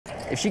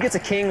If she gets a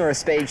king or a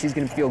spade, she's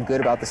going to feel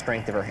good about the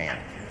strength of her hand.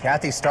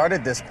 Kathy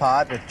started this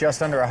pot with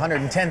just under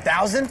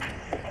 110,000.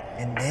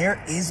 And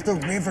there is the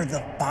river,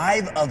 the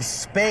 5 of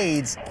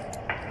spades.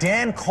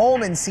 Dan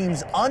Coleman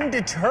seems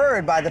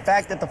undeterred by the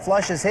fact that the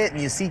flush is hit.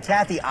 And you see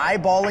Kathy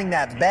eyeballing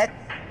that bet.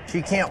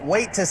 She can't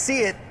wait to see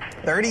it.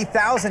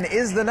 30,000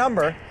 is the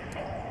number.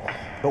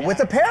 But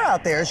with a pair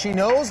out there, she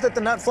knows that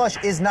the nut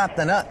flush is not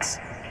the nuts.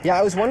 Yeah,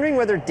 I was wondering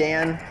whether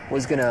Dan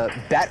was going to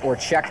bet or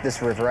check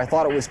this river. I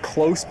thought it was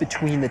close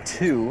between the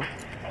two.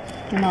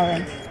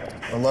 No.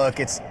 Well, look,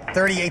 it's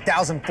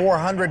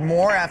 38,400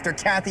 more after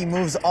Kathy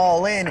moves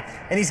all in.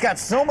 And he's got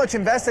so much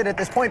invested at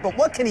this point, but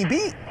what can he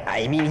beat?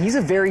 I mean, he's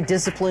a very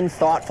disciplined,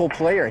 thoughtful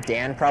player.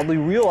 Dan probably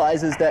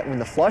realizes that when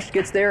the flush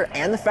gets there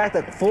and the fact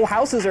that full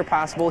houses are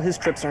possible, his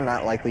trips are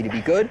not likely to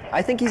be good.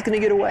 I think he's going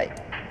to get away.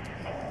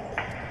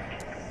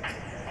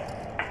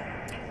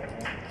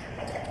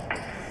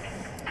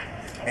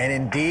 And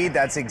indeed,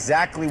 that's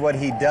exactly what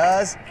he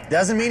does.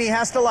 Doesn't mean he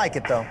has to like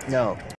it, though. No.